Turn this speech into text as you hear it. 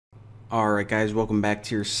Alright guys, welcome back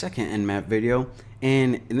to your second Nmap video,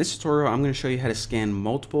 and in this tutorial I'm going to show you how to scan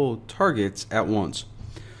multiple targets at once.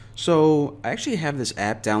 So I actually have this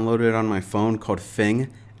app downloaded on my phone called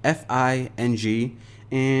Fing, F-I-N-G,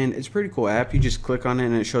 and it's a pretty cool app. You just click on it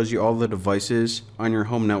and it shows you all the devices on your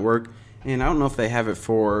home network, and I don't know if they have it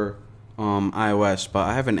for iOS, but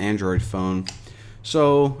I have an Android phone.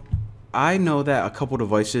 So I know that a couple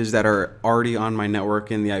devices that are already on my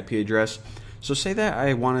network in the IP address. So say that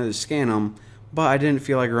I wanted to scan them, but I didn't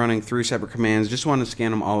feel like running 3 separate commands, just wanted to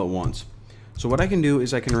scan them all at once. So what I can do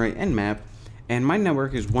is I can write Nmap, and my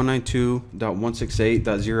network is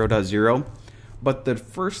 192.168.0.0, but the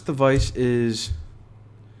first device is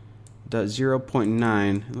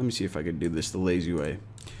 .0.9. Let me see if I could do this the lazy way.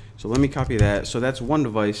 So let me copy that. So that's one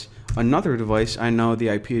device. Another device, I know the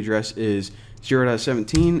IP address is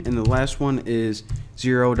 0.17, and the last one is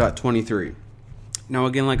 0.23. Now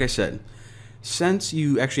again, like I said, since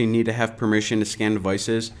you actually need to have permission to scan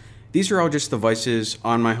devices, these are all just devices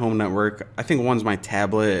on my home network. I think one's my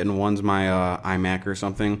tablet and one's my iMac or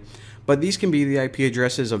something. But these can be the IP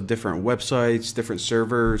addresses of different websites, different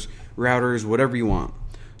servers, routers, whatever you want.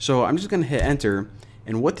 So I'm just going to hit enter,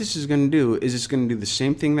 and what this is going to do is it's going to do the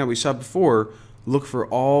same thing that we saw before.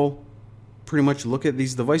 Pretty much look at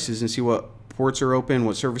these devices and see what ports are open,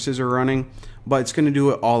 what services are running, but it's going to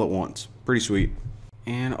do it all at once. Pretty sweet.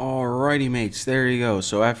 And alrighty mates, there you go.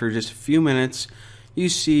 So after just a few minutes, you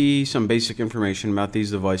see some basic information about these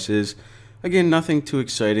devices. Again, nothing too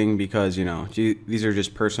exciting because, you know, these are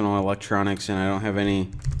just personal electronics and I don't have any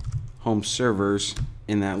home servers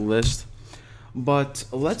in that list. But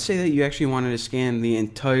let's say that you actually wanted to scan the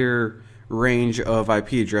entire range of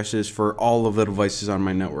IP addresses for all of the devices on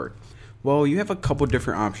my network. Well, you have a couple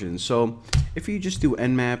different options. So if you just do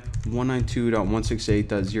Nmap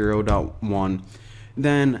 192.168.0.1,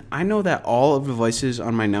 then I know that all of the devices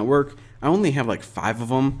on my network, I only have like 5 of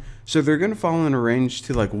them, so they're going to fall in a range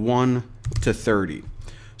to like 1 to 30.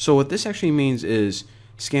 So what this actually means is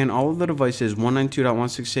scan all of the devices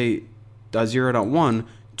 192.168.0.1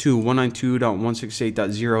 to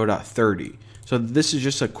 192.168.0.30. So this is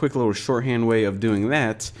just a quick little shorthand way of doing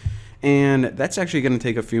that, and that's actually going to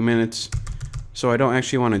take a few minutes, so I don't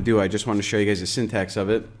actually want to do it. I just want to show you guys the syntax of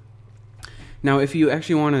it. Now, if you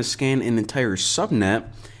actually want to scan an entire subnet,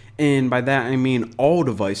 and by that I mean all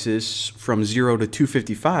devices from 0 to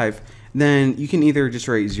 255, then you can either just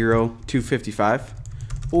write 0 to 55,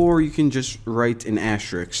 or you can just write an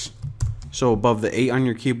asterisk. So above the 8 on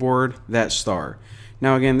your keyboard, that star.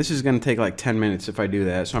 Now again, this is going to take like 10 minutes if I do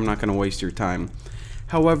that, so I'm not going to waste your time.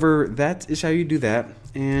 However, that is how you do that,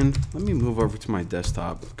 and let me move over to my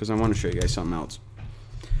desktop because I want to show you guys something else.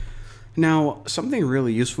 Now, something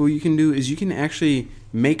really useful you can do is you can actually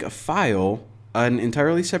make a file, an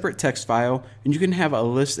entirely separate text file, and you can have a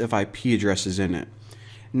list of IP addresses in it.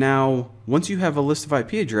 Now, once you have a list of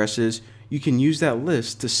IP addresses, you can use that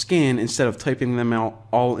list to scan instead of typing them out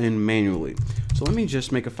all in manually. So let me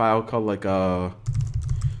just make a file called like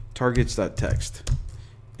targets.txt,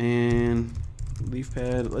 and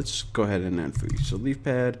leafpad, let's go ahead and add 3. So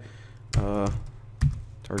leafpad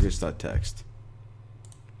targets.txt.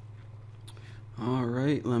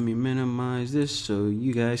 Alright, let me minimize this so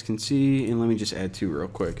you guys can see, and let me just add 2 real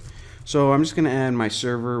quick. So I'm just going to add my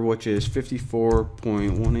server, which is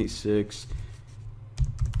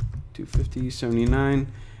 54.186.250.79,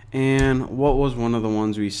 and what was one of the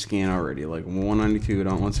ones we scanned already, like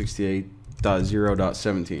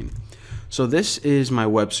 192.168.0.17. So this is my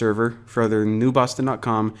web server for the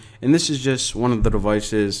newboston.com, and this is just one of the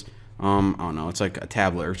devices. I don't know, it's like a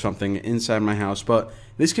tablet or something inside my house, but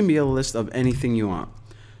this can be a list of anything you want.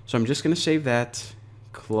 So I'm just going to save that,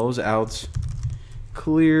 close out,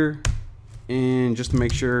 clear, and just to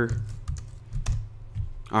make sure.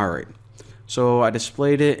 Alright, so I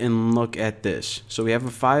displayed it, and look at this. So we have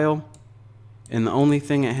a file, and the only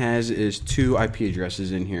thing it has is 2 IP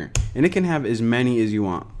addresses in here, and it can have as many as you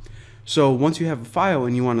want. So once you have a file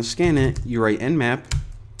and you want to scan it, you write Nmap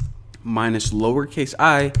minus lowercase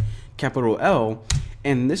I, capital L,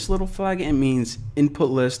 and this little flag, it means input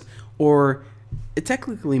list, or it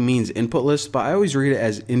technically means input list, but I always read it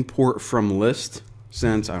as import from list,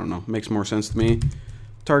 since, I don't know, makes more sense to me.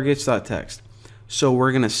 Targets.txt. So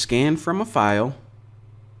we're going to scan from a file,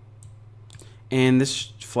 and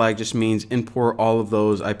this flag just means import all of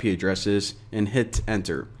those IP addresses, and hit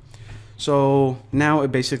enter. So now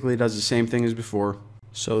it basically does the same thing as before.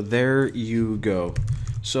 So there you go.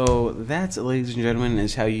 So that, ladies and gentlemen,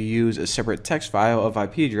 is how you use a separate text file of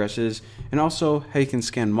IP addresses, and also how you can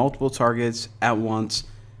scan multiple targets at once.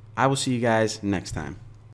 I will see you guys next time.